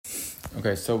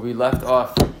Okay, so we left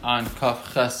off on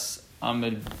Kaf Ches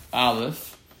Amid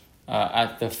Aleph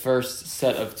at the first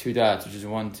set of two dots, which is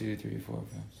 1, 2, 3, 4, 5,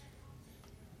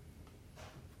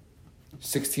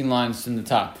 16 lines from the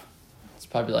top. It's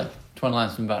probably like 20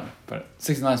 lines from the bottom, but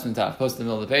 16 lines from the top, close to the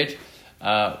middle of the page,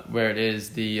 where it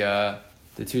is the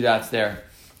two dots there.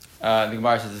 The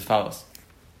Gemara says as follows: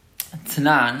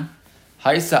 Tanan,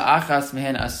 Haisa achas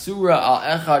mehen asura al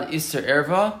echad iser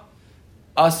erva,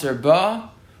 aser ba,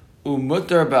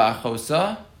 umutar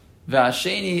ba'achosa,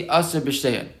 v'asheni aser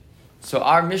b'shtein. So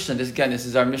our Mishnah, this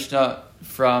is our Mishnah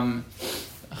from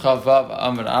Chavav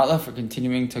Amud Aleph. We're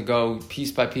continuing to go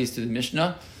piece by piece to the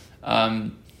Mishnah.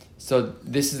 So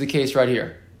this is the case right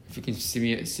here. If you can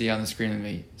see on the screen with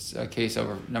me, it's a case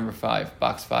over number 5,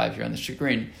 box 5 here on the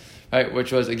screen, right?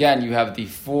 Which was, again, you have the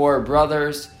 4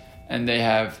 brothers, and 2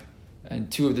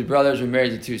 of the brothers were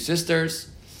married to 2 sisters,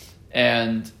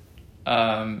 and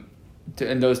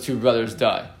those 2 brothers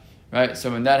die, right?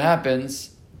 So when that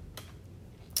happens,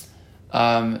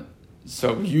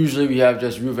 so usually we have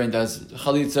just Reuven does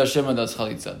chalitza, Shimon does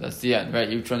chalitza. That's the end, right?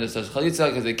 Each one just does chalitza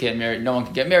because they can't marry. No one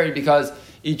can get married because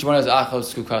each one has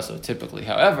achos kukaso typically.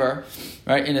 However,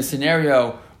 right, in a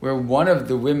scenario where one of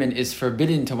the women is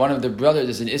forbidden to one of the brothers,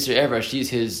 is an Isser Evra, she's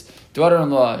his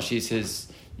daughter-in-law, she's his,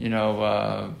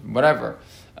 daughter,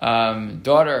 and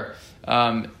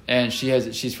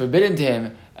she's forbidden to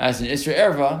him as an Isser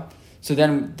Erva, so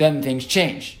then things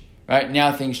change, right?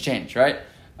 Now things change, right?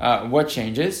 What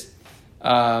changes?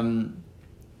 So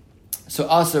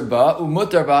Aser ba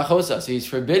umutar ba'achosa. So he's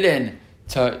forbidden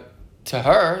to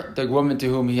her, the woman to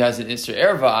whom he has an Isser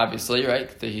Erva, obviously, right?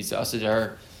 He's Aser to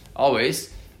her always.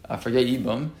 Forget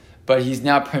Yibum, but he's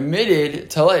now permitted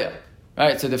to Leah,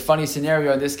 right? So the funny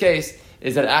scenario in this case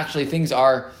is that actually things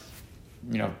are,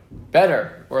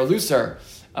 better or looser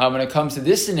when it comes to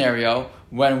this scenario.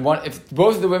 If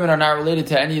both of the women are not related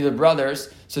to any of the brothers,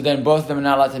 so then both of them are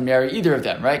not allowed to marry either of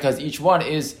them, right? Because each one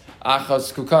is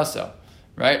achos kukaso,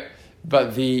 right?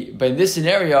 But in this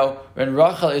scenario, when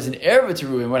Rachel is an erva to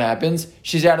Reuven, what happens?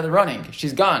 She's out of the running.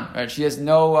 She's gone, right? She has she's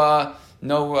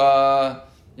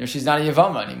not a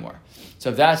Yevamos anymore.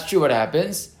 So if that's true, what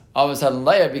happens? All of a sudden,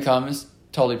 Leah becomes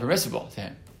totally permissible to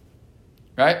him,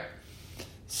 right?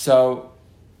 So,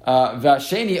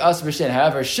 Vasheni as b'shtein.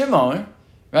 However, Shimon,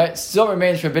 right, still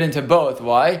remains forbidden to both.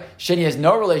 Why? Sheni has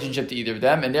no relationship to either of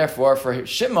them, and therefore, for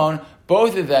Shimon,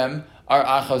 both of them are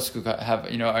achos kuka,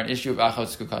 are an issue of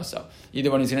achos kukaso. Either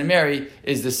one he's going to marry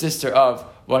is the sister of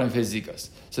one of his zikas.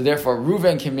 So therefore,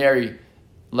 Reuven can marry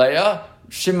Leah,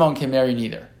 Shimon can marry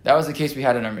neither. That was the case we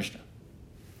had in our Mishnah.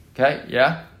 Okay,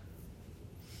 yeah?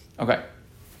 Okay.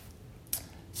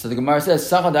 So the Gemara says,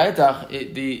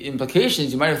 the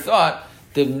implications, you might have thought,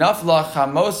 the nafla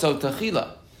chamoso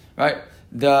tachila, right?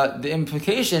 The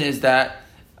implication is that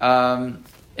in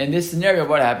this scenario,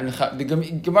 what happened? The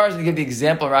Gemara is going to give the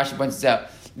example, Rashi points out,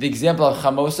 the example of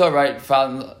chamoso, right?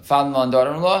 Father-in-law and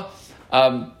daughter-in-law.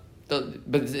 But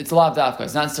it's a lot of dafka.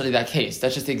 It's not necessarily that case.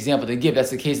 That's just the example they give. That's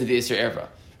the case of the Isser Erva.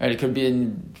 Right? It could be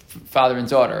in father and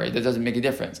daughter. Right? That doesn't make a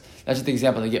difference. That's just the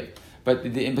example they give.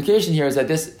 But the implication here is that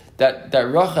that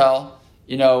Rachel,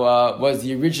 was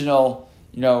the original,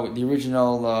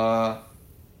 Yevamos.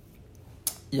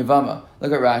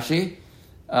 Look at Rashi.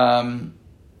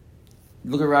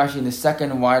 Look at Rashi in the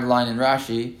second wide line in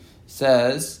Rashi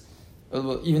says.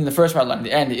 Even the first part line,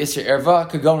 the end, the Isser Erva,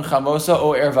 Kagon Chamosa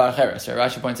or Erva Acheres. Right?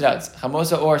 Rashi points it out. It's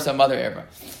Chamosa or some other Erva.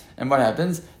 And what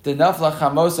happens? The Nafla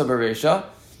Chamosa Beresha,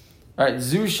 right?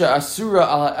 Zusha Asura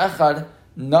ala Echad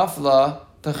Nafla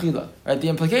Tachila. Right? The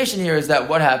implication here is that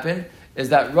what happened is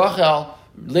that Rachel,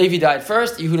 Levi died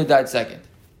first, Yehuda died second.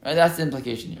 Right? That's the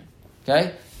implication here.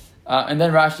 Okay? And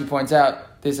then Rashi points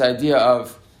out this idea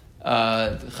of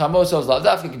Chamosa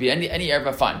Lavdafka could be any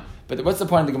Erva, fine. But what's the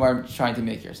point of the Gemara trying to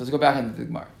make here? So let's go back into the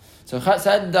Gemara. So you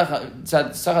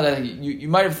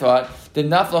might have thought the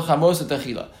nafla chamosa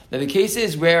tachila. That the case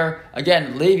is where,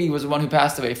 again, Levi was the one who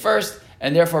passed away first,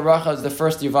 and therefore Rachel is the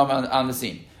first Yevamos on the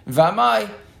scene. V'amai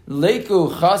leiku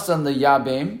chasan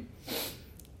leyabim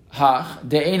hach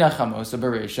de'ena chamosa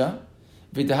beresha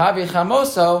v'dehavi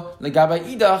chamoso legabay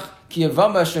idach ki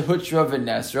Yevamos shehutra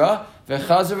v'nesra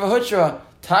v'chazer v'hutra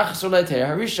tachsor le'tei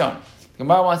harishon.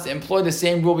 Gemara wants to employ the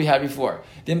same rule we had before.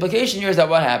 The implication here is that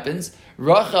what happens?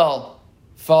 Rachel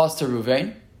falls to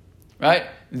Reuven, right?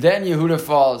 Then Yehuda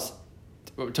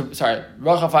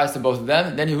Rachel falls to both of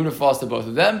them. Then Yehuda falls to both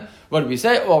of them. What did we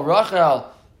say? Well, Rachel,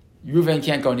 Reuven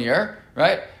can't go near,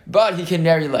 right? But he can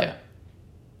marry Leah,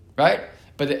 right?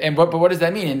 But what does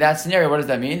that mean? In that scenario, what does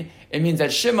that mean? It means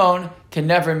that Shimon can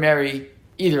never marry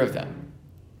either of them,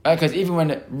 right? Because even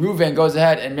when Reuven goes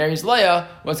ahead and marries Leah,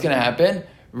 what's going to happen?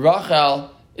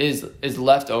 Rachel is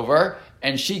left over,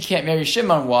 and she can't marry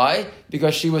Shimon. Why?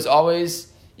 Because she was always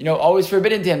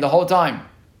forbidden to him the whole time.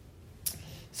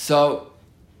 So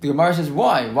the Gemara says,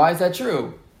 why? Why is that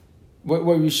true? What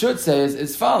we should say is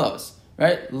as follows,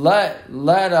 right? Let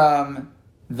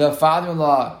the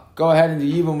father-in-law go ahead and do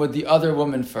Yibum with the other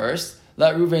woman first.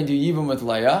 Let Reuven do Yibum with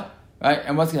Leah, right?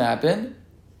 And what's going to happen?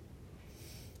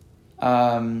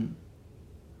 And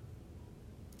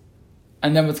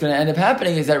then what's going to end up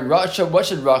happening is that what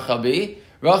should Rachel be?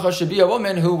 Rachel should be a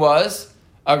woman who was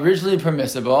originally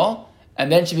permissible,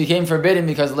 and then she became forbidden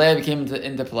because Leah became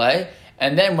into play.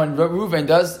 And then when Reuven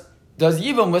does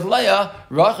Yibum with Leah,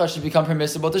 Rachel should become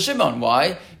permissible to Shimon.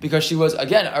 Why? Because she was,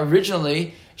 again,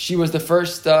 originally, she was the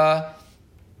first,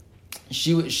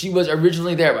 she was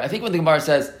originally there. But I think when the Gemara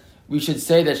says we should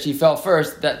say that she fell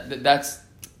first, that's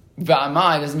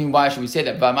Va'amai doesn't mean why should we say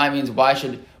that. Va'amai means why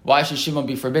should Shimon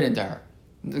be forbidden to her?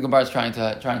 The Gemara is trying to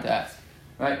ask,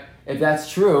 right? If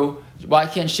that's true, why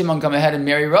can't Shimon come ahead and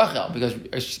marry Rachel? Because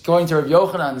going to Rav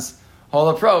Yochanan's whole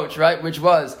approach, right, which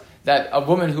was that a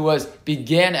woman who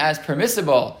began as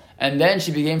permissible and then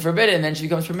she became forbidden and then she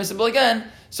becomes permissible again.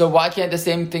 So why can't the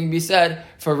same thing be said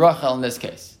for Rachel in this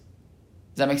case?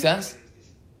 Does that make sense?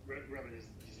 Robin,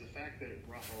 is the fact that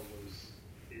Rachel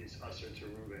is usher to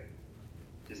Reuben,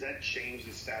 does that change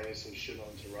the status of Shimon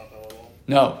to Rachel at all?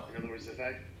 No. In other words, the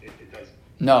fact it doesn't.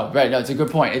 No, right. No, it's a good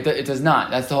point. It does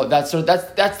not. That's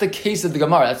the case of the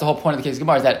Gemara. That's the whole point of the case of the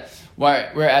Gemara is that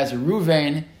whereas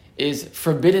Reuven is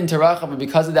forbidden to Rachel, but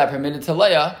because of that permitted to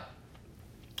Leah,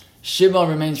 Shimon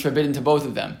remains forbidden to both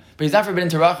of them. But he's not forbidden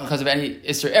to Rachel because of any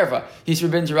Isser Erva. He's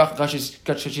forbidden to Rachel because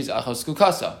she's Achos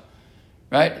Kukasa.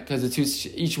 Right? Because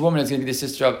each woman is going to be the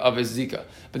sister of a Zika.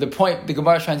 But the point the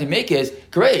Gemara is trying to make is,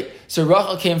 great, so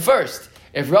Rachel came first.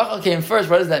 If Rachel came first,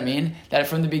 what does that mean? That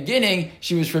from the beginning,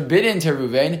 she was forbidden to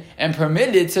Reuven and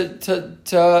permitted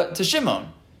to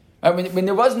Shimon. Right? When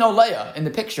there was no Leah in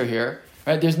the picture here,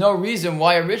 right? There's no reason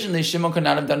why originally Shimon could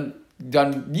not have done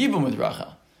Yibum with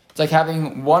Rachel. It's like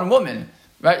having one woman,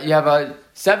 right? You have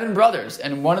 7 brothers,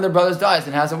 and one of the brothers dies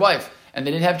and has a wife, and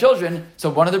they didn't have children, so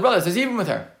one of the brothers does Yibum with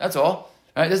her. That's all.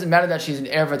 Right? It doesn't matter that she's an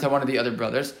erva to one of the other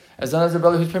brothers. As long as the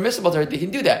brother who's permissible to her, they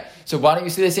can do that. So why don't you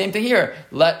see the same thing here?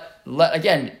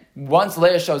 Again, once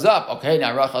Leah shows up, okay,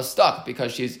 now Rachel's stuck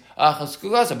because she's Achos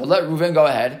Kukasa, but let Reuven go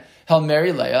ahead. He'll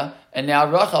marry Leah, and now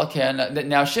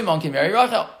now Shimon can marry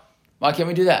Rachel. Why can't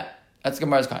we do that? That's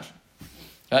Gemara's question.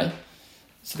 Okay?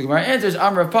 So the Gemara answers,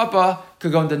 Amr Papa,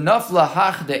 Kagon de Nafla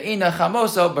Hach de Ina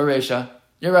Chamoso Baresha.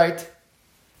 You're right.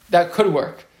 That could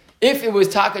work. If it was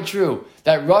taka true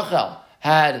that Rachel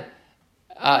had,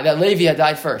 that Levi had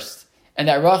died first, and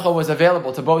that Rachel was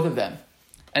available to both of them,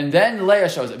 and then Leah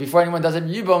shows up, before anyone does it,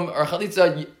 Yibum or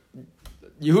Chalitza,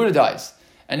 Yehuda dies,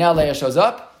 and now Leah shows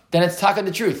up, then it's taka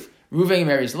the truth. Reuven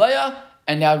marries Leah,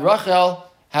 and now Rachel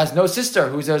has no sister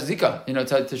who's a Zika,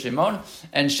 to Shimon,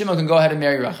 and Shimon can go ahead and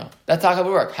marry Rachel. That taka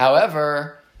would work.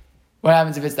 However, what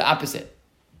happens if it's the opposite?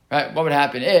 Right? What would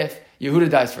happen if Yehuda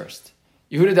dies first?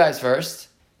 Yehuda dies first,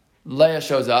 Leah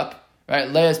shows up, right?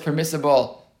 Leah is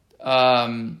permissible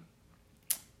to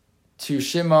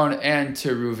Shimon and to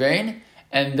Reuven,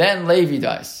 and then Levi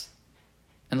dies.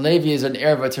 And Levi is an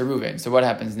erva to Reuven. So what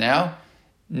happens now?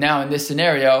 Now in this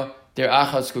scenario, they're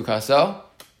achos kukaso.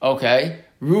 Okay,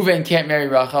 Reuven can't marry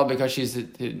Rachel because she's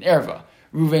an erva.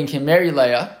 Reuven can marry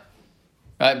Leah,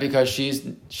 right? Because she's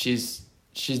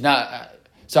not.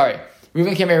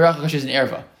 Reuven can't marry Rachel because she's an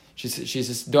erva. She's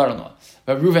his daughter-in-law.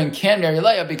 But Reuven can marry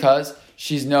Leah because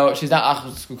she's not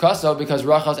achos kukaso because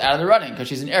Rachel's out of the running because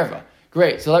she's an erva.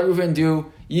 Great. So let Reuven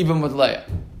do Yibum with Leah.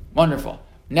 Wonderful.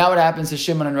 Now what happens to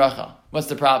Shimon and Rachel? What's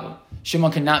the problem?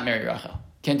 Shimon cannot marry Rachel.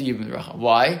 Can't do Yibum with Rachel.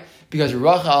 Why? Because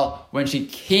Rachel, when she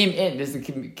came in, this is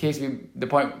the case,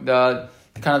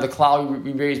 the cloud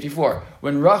we raised before.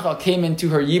 When Rachel came into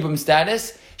her Yibum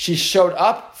status, she showed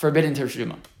up forbidden to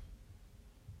Shimon.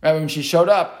 Right? When she showed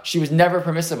up, she was never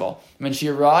permissible. When she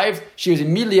arrived, she was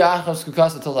immediately achos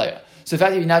kukasa to Leah. So the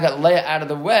fact that you now got Leah out of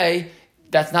the way,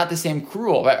 that's not the same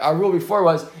rule. Right? Our rule before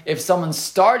was if someone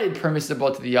started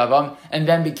permissible to the Yavam and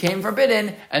then became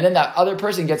forbidden, and then that other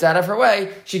person gets out of her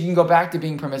way, she can go back to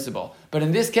being permissible. But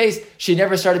in this case, she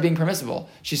never started being permissible.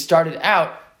 She started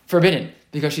out forbidden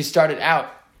because she started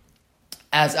out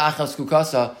as achos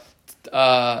kukasa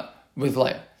with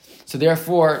Leah. So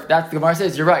therefore, that's the Gemara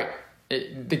says, you're right.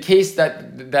 The case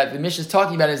that the Mishnah is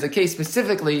talking about is a case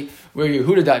specifically where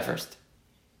Yehuda died first.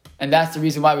 And that's the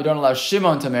reason why we don't allow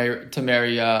Shimon to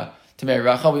marry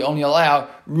Rachel. We only allow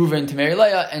Reuven to marry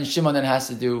Leah, and Shimon then has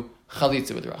to do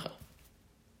Chalitza with Rachel.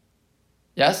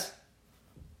 Yes?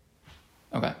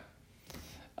 Okay.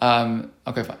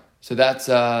 Okay, fine. So that's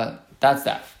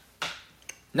that.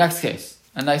 Next case,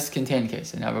 a nice contained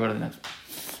case, and now we'll go to the next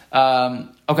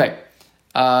one. Okay.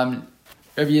 Rabbi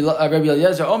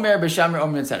Eliezer Omer, Beishamri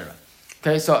Omer, etc.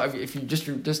 Okay, so if you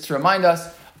just to remind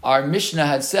us, our Mishnah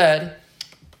had said,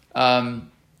 did I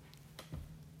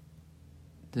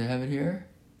have it here?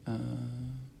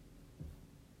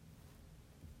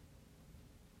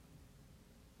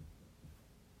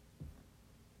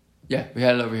 Yeah, we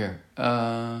had it over here.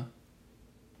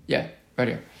 Yeah, right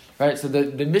here. Right, so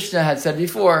the Mishnah had said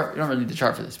before, you don't really need the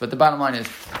chart for this, but the bottom line is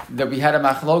that we had a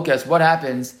machlokas. What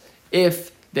happens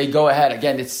if they go ahead?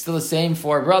 Again, it's still the same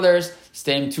 4 brothers,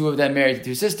 same 2 of them married to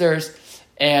 2 sisters,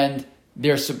 and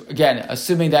they're, again,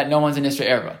 assuming that no one's in Isra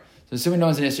Erva. So assuming no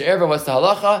one's in Isra Erva, what's the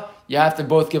halacha? You have to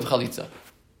both give chalitza.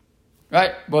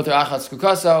 Right? Both are achatz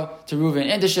kukaso, to Reuven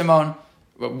and to Shimon,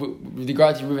 with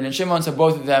regard to Reuven and Shimon, so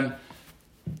both of them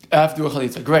have to do a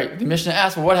chalitza. Great. The Mishnah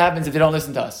asks, well, what happens if they don't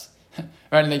listen to us?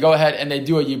 Right, and they go ahead and they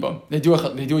do a yibum. They do a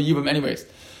yibum anyways,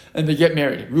 and they get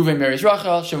married. Reuven marries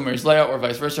Rachel, Shimon marries Leah, or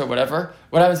vice versa, or whatever.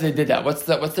 What happens if they did that? What's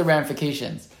the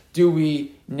ramifications? Do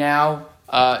we now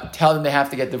tell them they have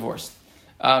to get divorced?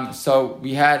 So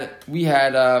we had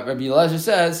Rabbi Eliezer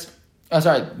says,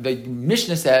 the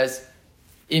Mishnah says,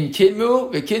 Im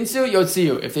kidmu v'kinsu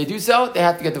yotziu. If they do so, they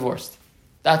have to get divorced.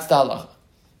 That's the halacha.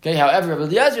 Okay. However, Rabbi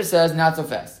Eliezer says not so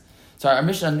fast. So our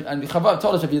Mishnah and Chavav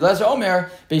told us Rabbi Eliezer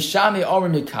Omer, Beishami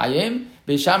Omrim Mikayim.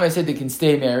 Beishami said they can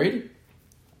stay married.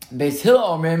 Beis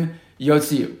Hillel Omrim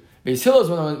Yotziu. Beis Hillel is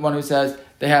one who says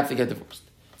they have to get divorced.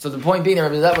 So the point being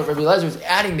that what Rabbi Eliezer was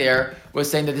adding there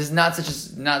was saying that this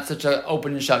is not such an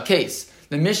open and shut case.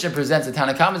 The Mishnah presents the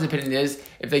Tanakhama's opinion is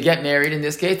if they get married in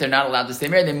this case, they're not allowed to stay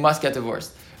married, they must get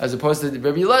divorced. As opposed to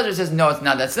Rabbi Eliezer says, no, it's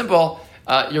not that simple.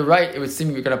 You're right, it would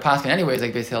seem you're going to pass anyways,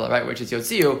 like Beis Hillel, right, which is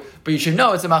Yotziu, but you should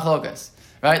know it's a machlokas,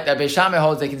 right? That Beis Shammai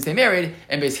holds they can stay married,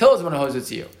 and Beis Hillel is the one who holds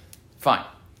Yotziu. Fine.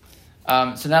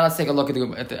 So now let's take a look at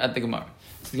the Gemara.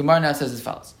 So the Gemara now says as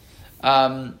follows.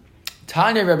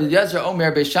 Tanya Rabbi Eliezer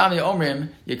Omer Beis Shammai Omrim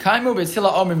Yekaimu Beis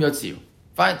Hillel Omrim Yotziu.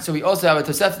 Fine. So we also have a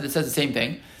Tosefta that says the same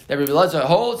thing. That Rabbi Eliezer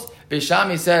holds, Beis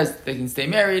Shammai says they can stay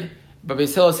married, but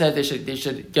Beis Hillel said they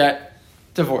should get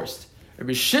divorced.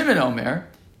 Rabbi Shimon Omer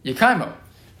Yekaimu.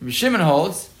 Rabbi Shimon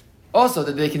holds also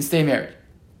that they can stay married.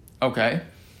 Okay.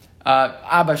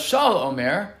 Abba Shal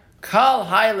Omer Kal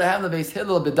Hay Lehem LeBeis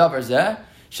Hillel B'Davar Zeh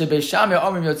SheBeis Shammai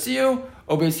Omrim Yotziu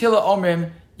or Beis Hillel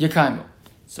Omrim Yekaimu.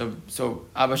 So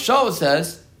Abba Shal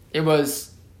says it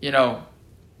was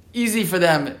easy for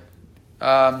them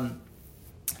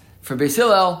for Beis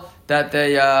Hillel that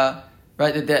they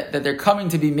that they're coming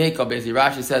to be Mekel. Basically,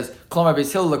 Rashi says Klomar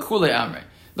Beis Hillel Lakula Amrei.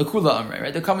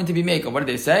 Right? They're coming to be Mekel. What are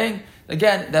they saying?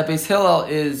 Again, that Beis Hillel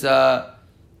is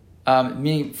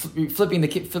flipping the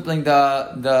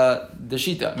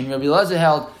shita. I mean, Rabbi Eliezer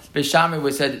held Beis Shammai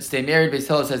was said stay married. Beis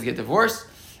Hillel says get divorced.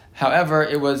 However,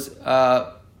 it was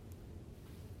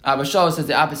Abba Shal says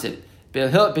the opposite.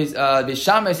 Beis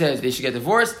Shammai says they should get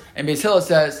divorced, and Beis Hillel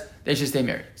says they should stay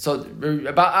married. So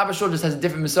about Abba Shal just has a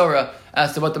different Masorah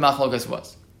as to what the machlokas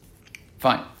was.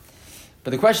 Fine, but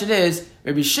the question is,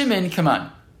 Rabbi Shimon, come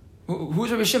on,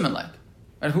 who's Rabbi Shimon like?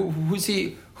 And who's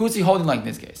he holding like in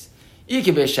this case?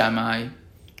 Beis Shammai,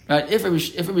 right? If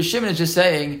Rabbi Shimon is just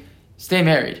saying stay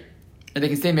married, and they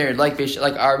can stay married like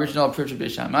our original approach of Beis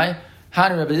Shammai,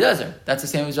 Han Rabbi Eliezer, that's the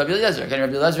same as Rabbi Eliezer. Again,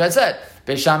 Rabbi Eliezer had said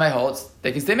Beis Shammai holds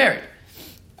they can stay married.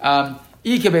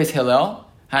 Beis Hillel,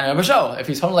 Han Rabbi Shal. If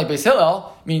he's holding like Beis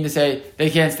Hillel, meaning to say they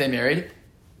can't stay married,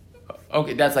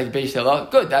 okay, that's like Beis Hillel.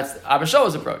 Good, that's Abba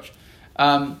Shal's approach.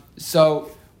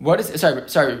 So what is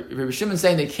Rabbi Shimon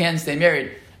saying they can stay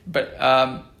married, but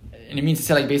and it means to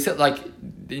say like Beis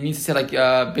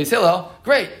Hillel.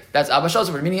 Great, that's Abba Shal's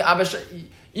approach. Meaning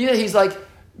either he's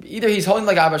holding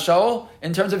like Abba Shal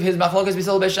in terms of his machlokas Beis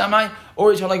Hillel Beis Shammai,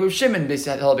 or he's holding like Rabbi Shimon Beis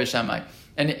Hillel Beis Shammai,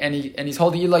 and he's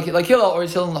holding like Hillel, or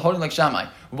he's holding like Shammai.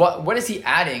 What is he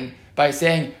adding by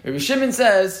saying Rabbi Shimon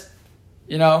says,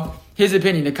 his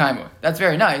opinion to Kaimu? That's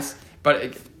very nice,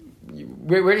 but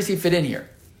where does he fit in here?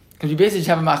 Because we basically just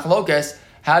have a machlokas.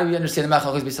 How do we understand the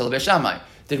machlokas Beis Hillel Beis Shammai?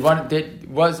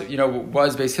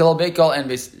 Was Beis Hillel Bekel and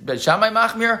Beis Shammai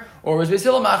machmir, or was Beis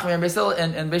Hillel machmir and Beis Hillel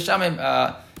and Beis Shammai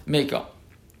mekel?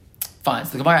 Fine.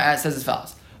 So the Gemara says as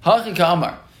follows: Hachi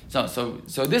ka'amar. So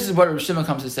this is what Rav Shimon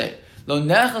comes to say. Lo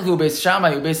nechachu Beis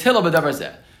Shammai uBeis Hillel b'davar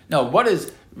zeh. No, what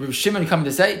is Rav Shimon coming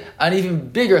to say? An even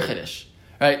bigger chiddush,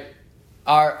 right?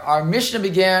 Our Mishnah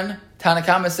began.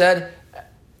 Tanakama said,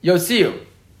 Yotziu,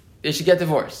 they should get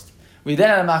divorced. We then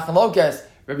had a machlokas,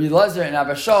 Rabbi Eliezer and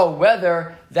Abba Shal,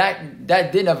 whether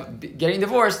that din of getting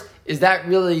divorced is that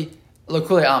really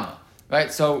l'kulei alma,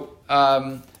 right? So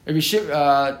Rabbi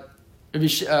Shimon. Rabbi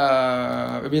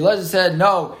Elazar said,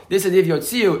 no, this Adiv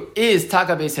Yotziu is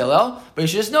Taka Beis Hillel, but you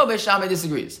should just know Beis Shammai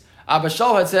disagrees. Abba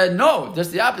Shaul had said, no,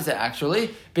 just the opposite actually.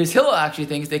 Beis Hillel actually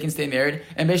thinks they can stay married,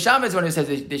 and Beis Shammai is one who says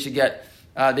they should get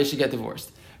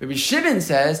divorced. Rabbi Shimon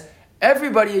says,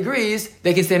 everybody agrees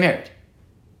they can stay married.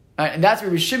 And that's where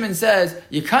Rabbi Shimon says,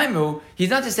 Yekaimu, he's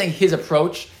not just saying his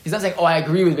approach, he's not saying, I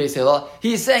agree with Beis Hillel,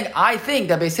 he's saying, I think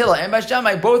that Beis Hillel and Beis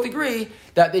Shammai both agree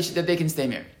that they can stay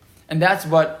married. And that's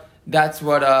what Rabbi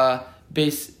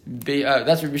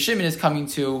Shimon is coming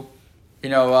to,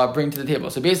 bring to the table.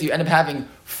 So basically, you end up having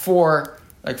four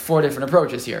different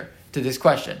approaches here to this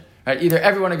question. Right? Either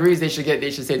everyone agrees they should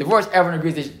stay divorced, everyone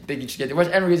agrees they should get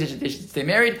divorced, everyone agrees they should stay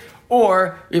married,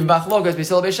 or we have machlokas Beis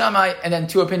Hillel Beis Shammai, and then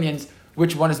two opinions,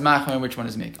 which one is machlokas and which one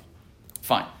is mekel.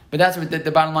 Fine, but that's what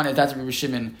the bottom line is. That's what Rabbi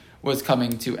Shimon was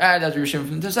coming to add. That's Rabbi Shimon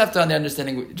from the Tosefta, and the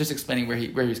understanding, just explaining where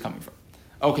he's coming from.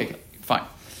 Okay, fine.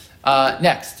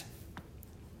 Next.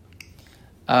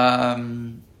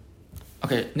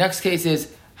 Next case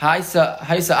is Haisa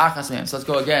Achas Mehem. So let's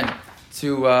go again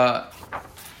to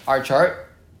our chart.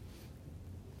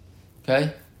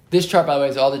 Okay? This chart, by the way,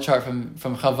 is all the chart from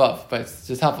Chavav, but it's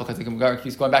just helpful because the Gemara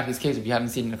keeps going back to this case if you haven't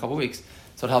seen it in a couple of weeks,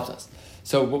 so it helps us.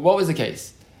 So what was the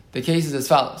case? The case is as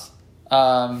follows.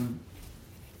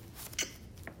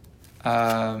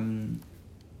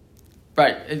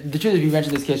 Right. The truth is, we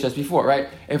mentioned this case just before, right?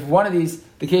 If one of these,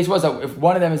 the case was that if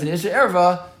one of them is an Isha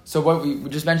Erva, so what we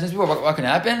just mentioned this before, what can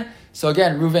happen? So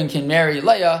again, Reuven can marry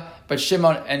Leah, but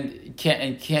Shimon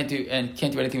can't do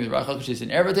anything with Rachel because she's an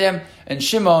Erva to him, and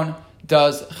Shimon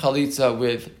does Chalitza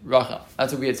with Rachel.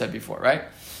 That's what we had said before, right?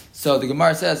 So the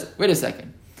Gemara says, wait a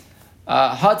second.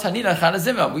 Ha Tanina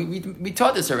Chanazima. We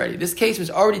taught this already. This case was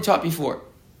already taught before.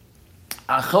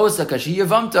 Achosa kashi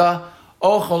Yevamta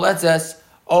o choletzes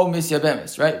o mis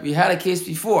Yevemas. Right? We had a case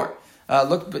before.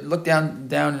 Look down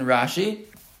in Rashi.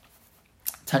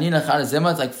 Tanina Chanazima.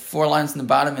 It's like 4 lines in the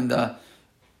bottom in the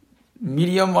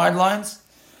medium wide lines.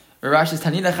 Rashi says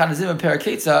Tanina Chanazima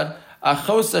peraketzad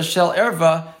achosa shel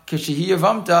erva kashi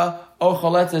Yevamta o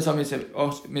choletzes o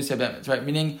mis Yevemas. Right?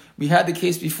 Meaning we had the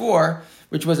case before,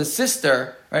 which was a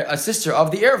sister, right? A sister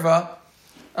of the erva.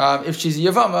 If she's a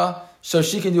Yevama, so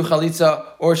she can do chalitza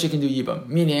or she can do yibam.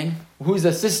 Meaning, who's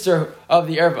the sister of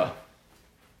the erva?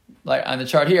 Like on the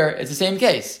chart here, it's the same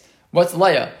case. What's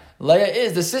Leah? Leah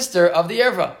is the sister of the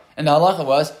erva. And the halacha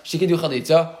was, she can do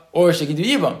chalitza or she can do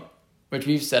yibam, which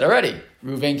we've said already.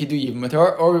 Reuven can do yibam with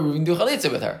her or Reuven can do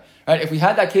chalitza with her. Right? If we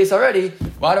had that case already,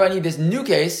 why do I need this new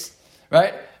case,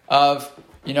 right? Of,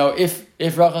 if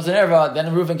Rachel's an erva, then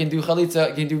Reuven can do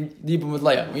chalitza, can do yibam with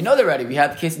Leah. We know that already. We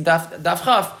had the case in Daf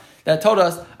Chaf that told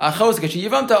us,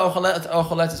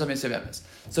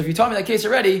 so if you taught me that case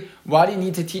already, why do you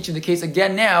need to teach me the case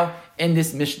again now in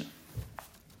this Mishnah?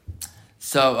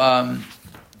 So,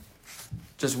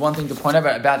 just one thing to point out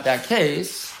about that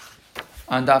case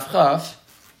on Daf Chaf.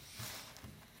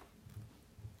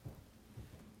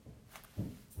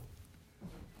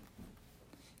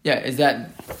 Yeah, is that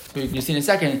you'll see in a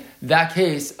second? That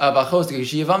case of Achos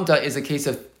Yevamta is a case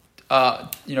of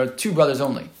 2 brothers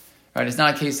only, right? It's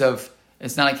not a case of,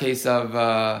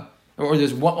 or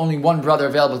there's only one brother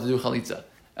available to do chalitza,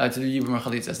 to do yibum or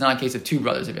chalitza. It's not a case of 2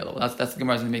 brothers available. That's the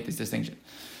Gemara's going to make this distinction.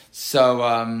 So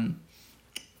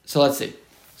let's see.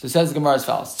 So it says the Gemara as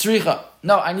follows: Tzricha.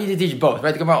 No, I need to teach both.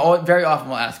 Right? The Gemara very often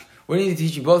will ask, "What do you need to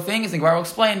teach you both things?" And the Gemara will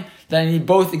explain that I need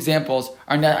both examples.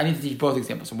 I need to teach both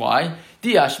examples. Why?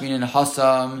 Diashmin and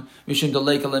hasam mishum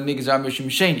deleka lemigzar mishum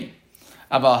sheni.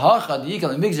 Avahacha diika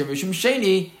lemigzar mishum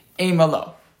sheni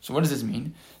eimalo. So what does this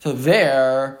mean? So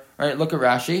there, right? Look at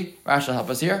Rashi. Rashi will help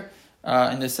us here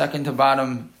in the second to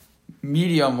bottom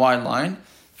medium wide line.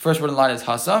 First word in line is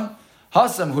hasam.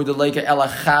 Hasam hu deleka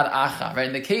elachad acha. Right?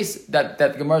 In the case that the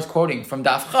Gemara is quoting from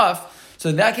Daf Chaf. So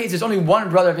in that case, there's only one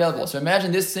brother available. So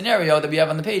imagine this scenario that we have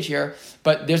on the page here,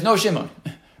 but there's no Shimon.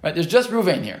 Right? There's just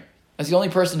Reuven here. That's the only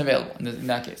person available in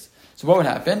that case. So what would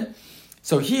happen?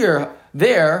 So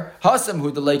there, hasam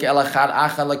hu deleka elachad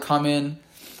acha lekamin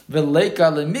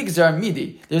v'leika lemigzar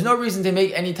midi. There's no reason to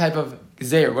make any type of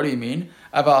gzeir. What do you mean?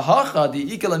 Avahacha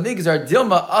diika lemigzar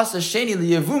dilma asa sheni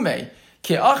liyevume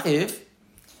ke'achiv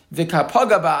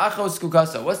v'kapaga ba'achos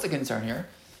kukasa. What's the concern here?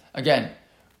 Again,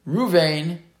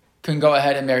 Reuven can go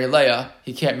ahead and marry Leah.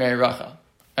 He can't marry Rachel,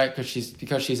 right? Because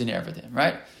she's an erva to him,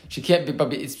 right? She can't be,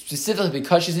 but it's specifically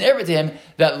because she's an erva to him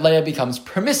that Leah becomes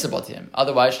permissible to him.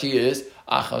 Otherwise, she is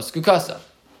achos kukasa.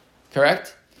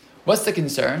 Correct? What's the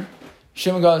concern?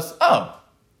 Shimon goes, oh,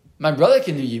 my brother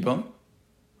can do yibum,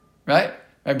 right?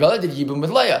 My brother did Yibum with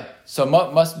Leah, so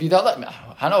must be that. I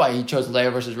don't know why he chose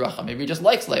Leah versus Rachel. Maybe he just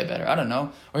likes Leah better. I don't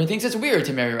know, or he thinks it's weird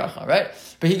to marry Rachel, right?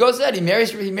 But he goes ahead, he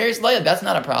marries Leah. That's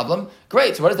not a problem.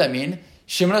 Great. So what does that mean?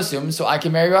 Shimon assumes, so I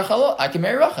can marry Rachel. I can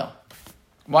marry Rachel.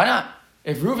 Why not?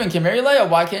 If Reuven can marry Leah,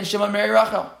 why can't Shimon marry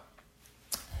Rachel?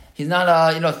 He's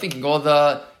not, thinking all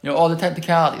the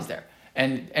technicalities there.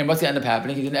 And what's going to end up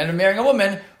happening? He's going to end up marrying a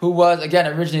woman who was, again,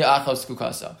 originally Achos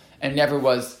Kukaso and never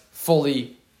was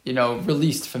fully,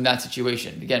 released from that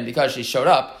situation. Again, because she showed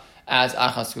up as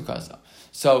Achos Kukaso.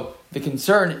 So the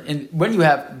concern, when you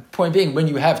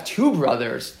have two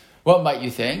brothers, what might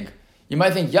you think? You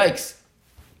might think, yikes,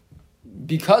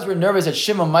 because we're nervous that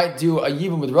Shimon might do a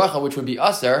Yibum with Rachel, which would be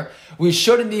Aser, we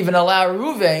shouldn't even allow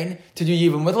Reuven to do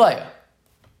Yibum with Leah.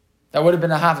 That would have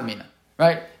been a Havamina,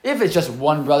 right? If it's just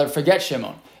one brother, forget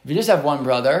Shimon. If you just have one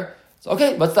brother, so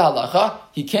okay, what's the halacha?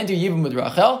 He can't do Yibum with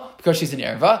Rachel because she's an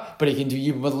erva, but he can do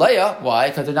Yibum with Leah. Why?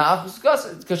 Because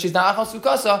she's not Achos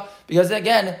Sukasa. Because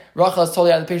again, Rachel is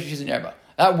totally out of the picture. She's an erva.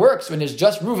 That works when there's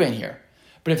just Reuven here.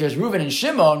 But if there's Reuven and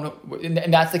Shimon,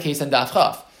 and that's the case on Daf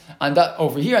Chaf.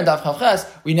 Over here on Daf Chaf Ches,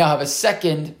 we now have a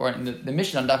second, or in the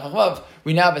mission on Daf Chaf,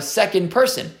 we now have a second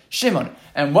person, Shimon.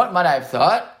 And what might I have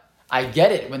thought? I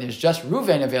get it. When there's just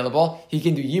Reuven available, he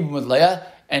can do Yibum with Leah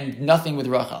and nothing with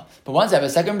Rachel. But once I have a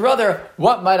second brother,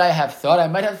 what might I have thought? I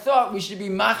might have thought we should be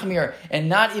machmir and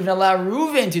not even allow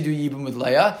Reuven to do Yibum with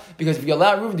Leah, because if you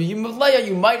allow Reuven to do Yibum with Leah,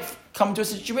 you might come to a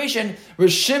situation where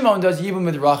Shimon does Yibum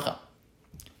with Rachel.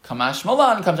 Kamash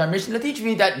Malan comes our mission to teach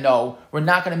me that no, we're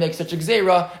not going to make such a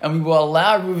gzeira, and we will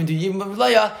allow Reuven to Yibum with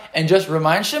Leah and just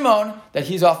remind Shimon that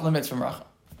he's off limits from Rachel.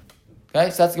 Okay,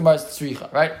 so that's the Gemara's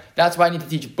tzricha, right? That's why I need to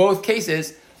teach both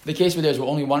cases, the case where there's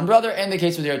only one brother and the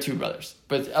case where there are two brothers.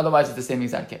 But otherwise it's the same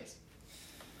exact case.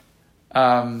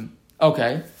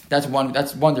 Okay, that's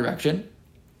one direction.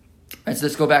 Right, so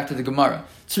let's go back to the Gemara.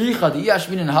 Tzricha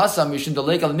di'yashmin and hasam mishum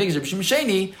delek al migzer b'shum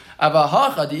sheni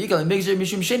avahacha di'ikal al migzer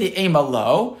b'shum sheni aim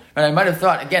alo. Right, I might have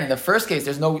thought, again, in the first case,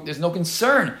 there's no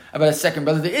concern about a second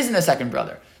brother. There isn't a second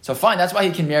brother. So fine, that's why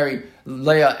he can marry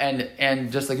Leah and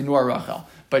just like ignore Rachel.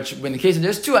 But when the case of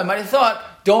there's two, I might have thought,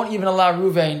 don't even allow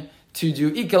Reuven to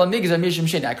do Ikal Migzar Mishum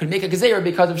Sheni. I could make a Gezerah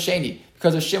because of Sheni,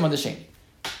 because of Shimon the Sheni.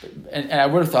 And I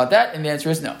would have thought that, and the answer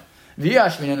is no.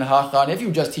 V'yashmin and Hachan, if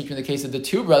you just teach me the case of the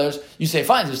two brothers, you say,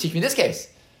 fine, just teach me this case.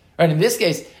 Right? In this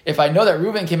case, if I know that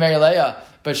Reuven can marry Leah,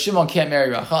 but Shimon can't marry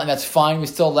Rachel, and that's fine, we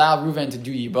still allow Reuven to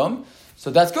do Yibum, so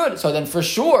that's good. So then for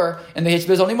sure, in the case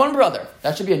there's only one brother,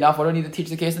 that should be enough. What do I need to teach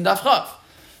the case in Daf Chav?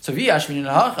 So v'yashmin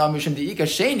ha'acham mishum di'ika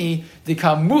sheni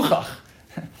dikamuchach.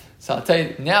 So I'll tell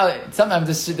you now.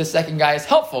 Sometimes the second guy is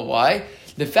helpful. Why?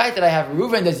 The fact that I have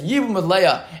Reuven does Yibum with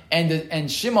Leah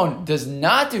and Shimon does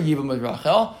not do Yibum with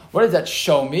Rachel. What does that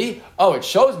show me? Oh, it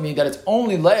shows me that it's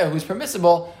only Leah who's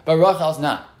permissible, but Rachel's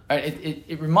not. Right?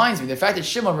 It reminds me the fact that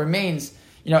Shimon remains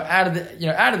out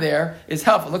of there is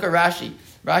helpful. Look at Rashi.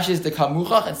 Rashi is the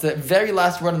kamuchach. It's the very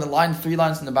last word on the line, 3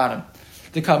 lines on the bottom.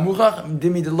 The kamuchach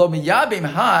dimi de lo miyabim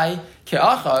hai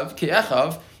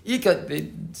ke'echav.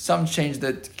 Some change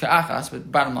the ke'achas,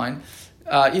 but bottom line,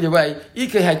 either way,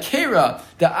 ika had kera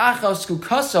the achas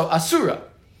kukaso asura.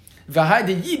 V'hai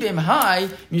de yibim hai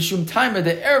mishum timer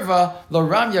de erva lo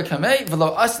ramya kamei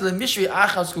v'lo asle mishri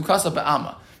achas kukaso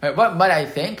ba'ama. Right? What might I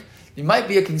think? There might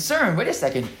be a concern. Wait a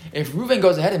second. If Reuven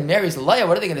goes ahead and marries Leah,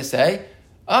 what are they going to say?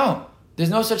 Oh, there's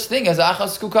no such thing as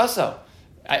achas kukaso.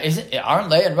 Aren't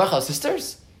Leah and Rachel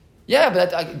sisters? Yeah, but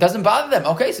that doesn't bother them.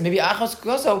 Okay, so maybe achas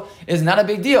kukaso is not a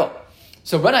big deal.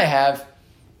 So when I have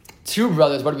two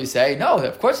brothers, what do we say? No,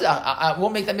 of course I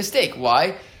won't make that mistake.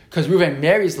 Why? Because Reuven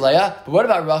marries Leah, but what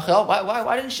about Rachel?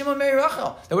 Why didn't Shimon marry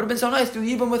Rachel? That would have been so nice to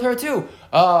do Yibum with her too.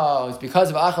 Oh, it's because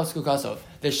of achas kukaso.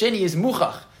 The sheni is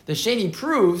muchach. The sheni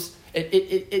proves,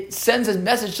 it sends a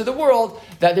message to the world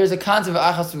that there's a concept of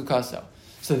achas kukaso.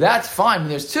 So that's fine when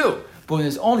there's two. But when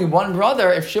there's only one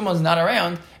brother, if Shimon's not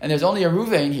around, and there's only a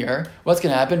Reuven here, what's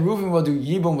going to happen? Reuven will do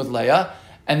Yibum with Leah,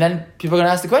 and then people are going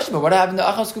to ask the question, but what happened to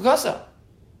achas kukaso?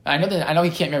 I know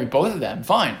he can't marry both of them,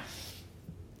 fine.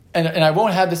 And I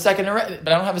won't have but I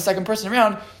don't have a second person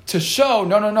around to show,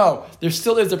 no, there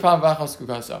still is the problem of achas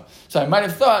kukaso. So I might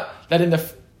have thought that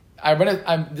this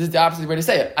is the opposite way to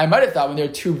say it. I might have thought when there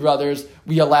are two brothers,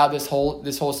 we allow this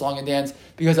whole song and dance,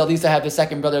 because at least I have the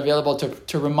second brother available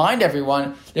to remind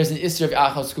everyone there's an issue of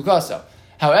achas kukaso.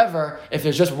 However, if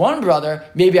there's just one brother,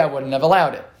 maybe I wouldn't have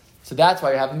allowed it. So that's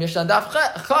why you have the Mishnah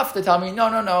Daf Chaf to tell me,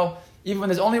 no. Even when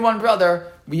there's only one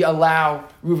brother, we allow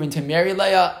Reuven to marry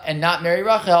Leah and not marry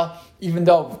Rachel, even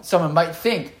though someone might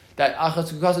think that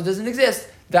achas kukaso doesn't exist.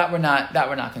 That we're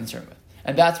not concerned with.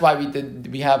 And that's why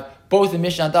we have both the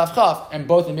Mishnah and Daf Chaf and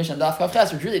both the Mishnah and Daf Chaf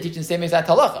Ches, which really teach the same exact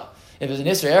halacha. If there's an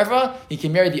Isser Erva, he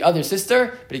can marry the other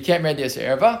sister, but he can't marry the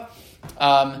Isser Erva.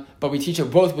 But we teach it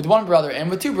both with one brother and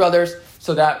with two brothers,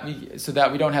 so that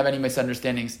we don't have any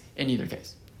misunderstandings in either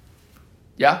case.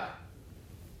 Yeah?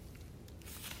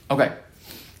 Okay.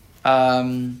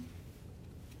 Fine.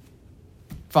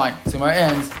 So Gemara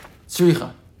ends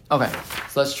Tzricha. Okay.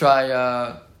 So let's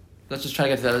try. Let's just try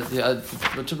to get to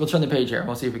we'll turn the page here.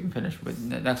 We'll see if we can finish within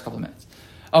the next couple of minutes.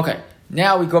 Okay.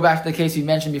 Now we go back to the case we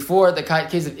mentioned before, the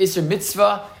case of Isser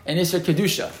Mitzvah and Isser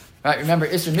Kedusha. Right? Remember,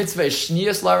 Isser Mitzvah is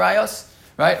Shnius Larayos.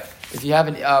 Right? If you have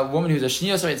a woman who's a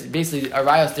Shnius, it's basically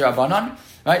Arayos Derabanan.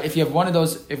 Right? If you have one of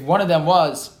those, if one of them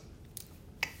was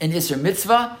an Isser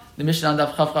Mitzvah, the Mishnah on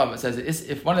Daf Chav says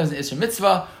if one of them is an Isser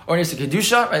Mitzvah or an Isser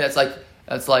Kedusha, right? That's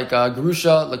like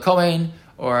Gerusha Lekohen,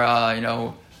 or a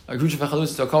Gerusha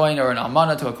V'chalutz to a Kohen, or an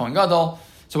Almana to a Kohen Gadol.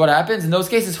 So what happens in those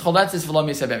cases? Choletzis v'lo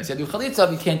misabem. So you do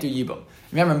chalitza, you can't do yibum.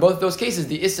 Remember, in both of those cases,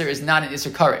 the Isser is not an Isser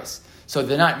Kares, so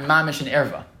they're not mamish and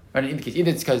erva. Right? In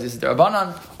either it's because it's the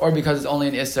Rabbanan or because it's only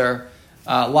an Isser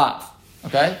lav.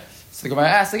 Okay. So the Gemara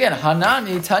asks again,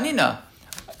 Hanani Tanina.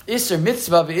 Isser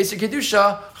mitzvah v'isser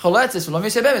kedusha choletzis v'lo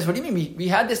misabem. What do you mean? We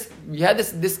had this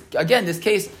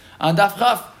case on Daf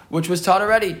Chaf, which was taught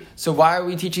already. So why are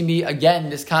we teaching me again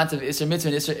this concept of Isser Mitzvah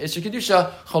and Isser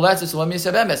Kedusha? Choletzis v'lo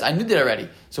misabemes. I knew that already.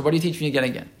 So what do you teach me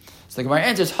again? So the Gemara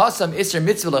answers, Hasam Isser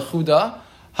Mitzvah lechuda,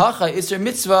 Hacha Isser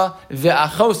Mitzvah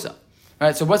ve'achosa.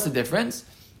 Right, so what's the difference?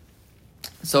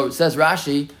 So it says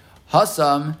Rashi,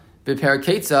 Hasam beper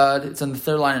ketzad, it's on the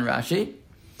third line in Rashi,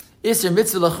 Isser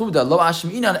Mitzvah lechuda, lo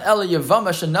ashminan ela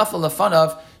Yevamos shenafal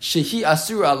lefanav, shehi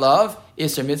asur alav,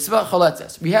 Isser Mitzvah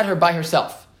choletzis. We had her by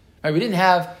herself. Right, we didn't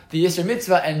have the Isser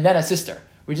Mitzvah and then a sister.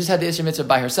 We just had the Isser Mitzvah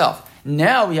by herself.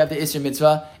 Now we have the Isser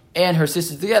Mitzvah and her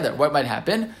sister together. What might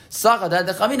happen?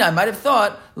 I might have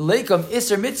thought, Leikum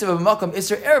Isser Mitzvah b'makom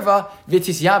Isser Erva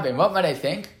v'tis yabim. What might I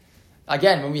think?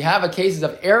 Again, when we have a cases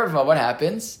of Erva, what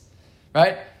happens?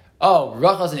 Right? Oh,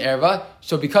 Rachel's an Erva,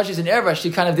 so because she's an Erva, she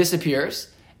kind of disappears,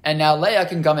 and now Leah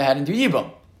can come ahead and do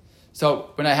Yibum. So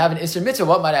when I have an Isser Mitzvah,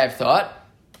 what might I have thought?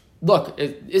 Look,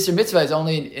 Isser Mitzvah is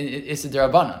only Isser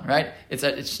Derabanan, right? It's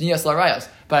Shnias Larayos.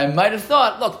 But I might have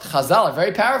thought, look, Chazal are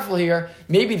very powerful here.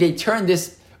 Maybe they turn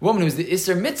this woman who's the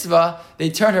Isser Mitzvah, they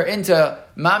turn her into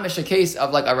mamish, a case of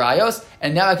like Arayos,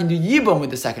 and now I can do Yibum with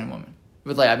the second woman.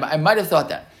 With Leah. I might have thought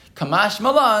that. Kamash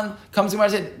Malan comes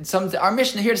to say, our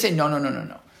mission here to say, no.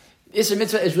 Isser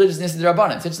Mitzvah is really just Isser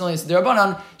Derabanan. Since it's only Isser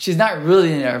Derabanan, she's not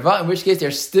really an Erva, in which case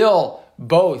they're still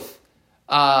both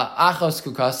achos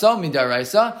kukaso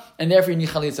midaraisa, and therefore you need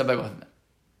chalitza by both of them.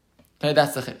 Okay,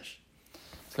 that's the chiddush.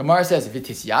 So Gemara says,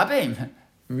 "V'tis yabim."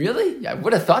 Really? Yeah, I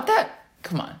would have thought that.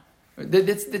 Come on,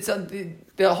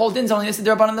 the whole din's only Isser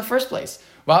Derabanan in the first place.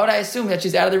 Why would I assume that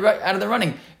she's out of the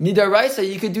running? Midaraisa,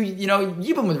 you could do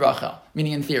yibum with Rachel,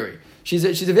 meaning in theory she's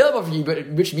available for you, but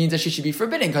which means that she should be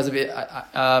forbidden because of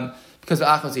achos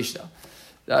ishto.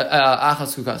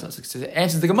 Achas Kukasa.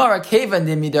 Answers the Gemara, Kevan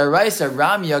de Midaraisa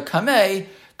Ramya Kame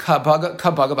Kabaga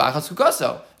Achas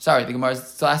Kukaso. Sorry, the Gemara is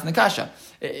still asking the Kasha.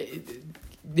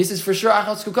 This is for sure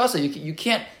Achas Kukasa. You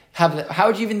can't have that. How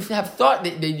would you even have thought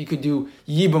that you could do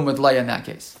Yibum with Leah in that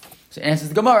case? So answers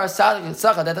the Gemara, Sacha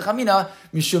Datachamina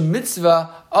Mishum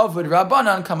Mitzvah Avud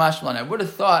Rabbanan Kamash Malan. I would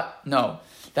have thought, no,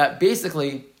 that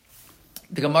basically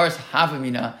the Gemara's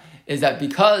Havamina is that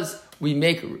because we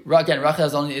make, again, Rachel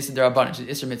is only Isser Derabanan, she's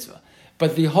Isser Mitzvah.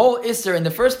 But the whole Isser in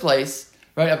the first place,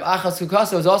 right, of Achas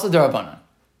Kukaso is also Derabanan.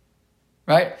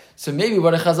 Right? So maybe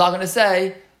what a Chazal going to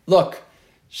say, look,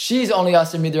 she's only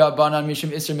Asr Midrabanan Mishum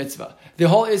Isser Mitzvah. The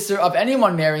whole Isser of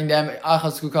anyone marrying them,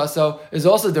 Achas Kukaso, is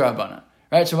also Derabanan.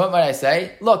 Right? So what might I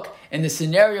say? Look, in the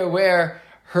scenario where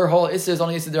her whole Isser is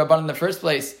only Isser Derabanan in the first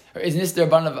place, or is an Isser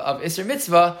Derabanan of Isser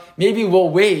Mitzvah, maybe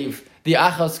we'll waive the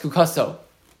Achas Kukaso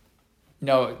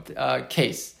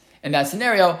case in that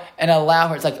scenario and allow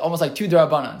her. It's like almost like two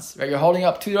derabanans, right? You're holding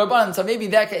up two derabanans, so maybe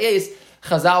in that case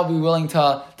Chazal will be willing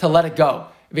to let it go,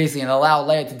 basically, and allow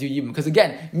Leah to do Yibum. Because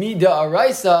again, Mida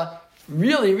Araisa,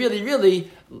 really,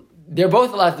 they're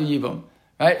both allowed to do Yibum,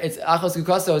 right? It's Achos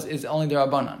Kukaso is only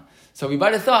derabanan. So we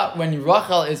might have thought when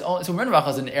Rachel is an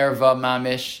Erva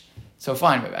Mamish, so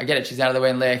fine, I get it, she's out of the way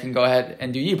and Leah can go ahead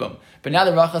and do Yibum. But now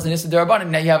that Rachel's an Isser Derabanan,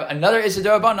 now you have another Isser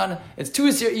Derabanan, it's two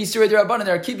Isser Derabanan that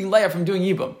are keeping Leah from doing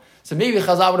Yibum. So maybe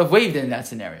Chazal would have waived it in that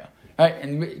scenario. Right?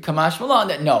 And Kamash Malan,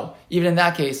 that no, even in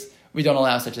that case, we don't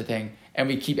allow such a thing. And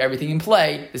we keep everything in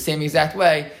play the same exact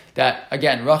way that,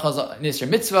 again, Rachel's an Isser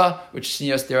Mitzvah, which is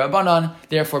Shnios Derabanan,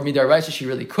 therefore Midar Raisa, she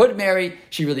really could marry,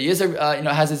 she really is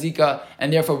has a Zika,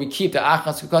 and therefore we keep the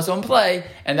Achas Kukaso in play,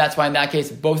 and that's why in that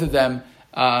case, both of them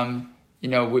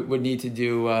would need to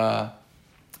do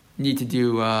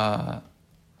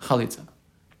chalitza.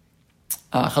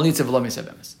 Chalitza v'lo miseh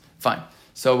bemis. Fine.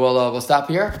 So we'll stop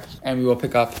here and we will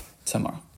pick up tomorrow.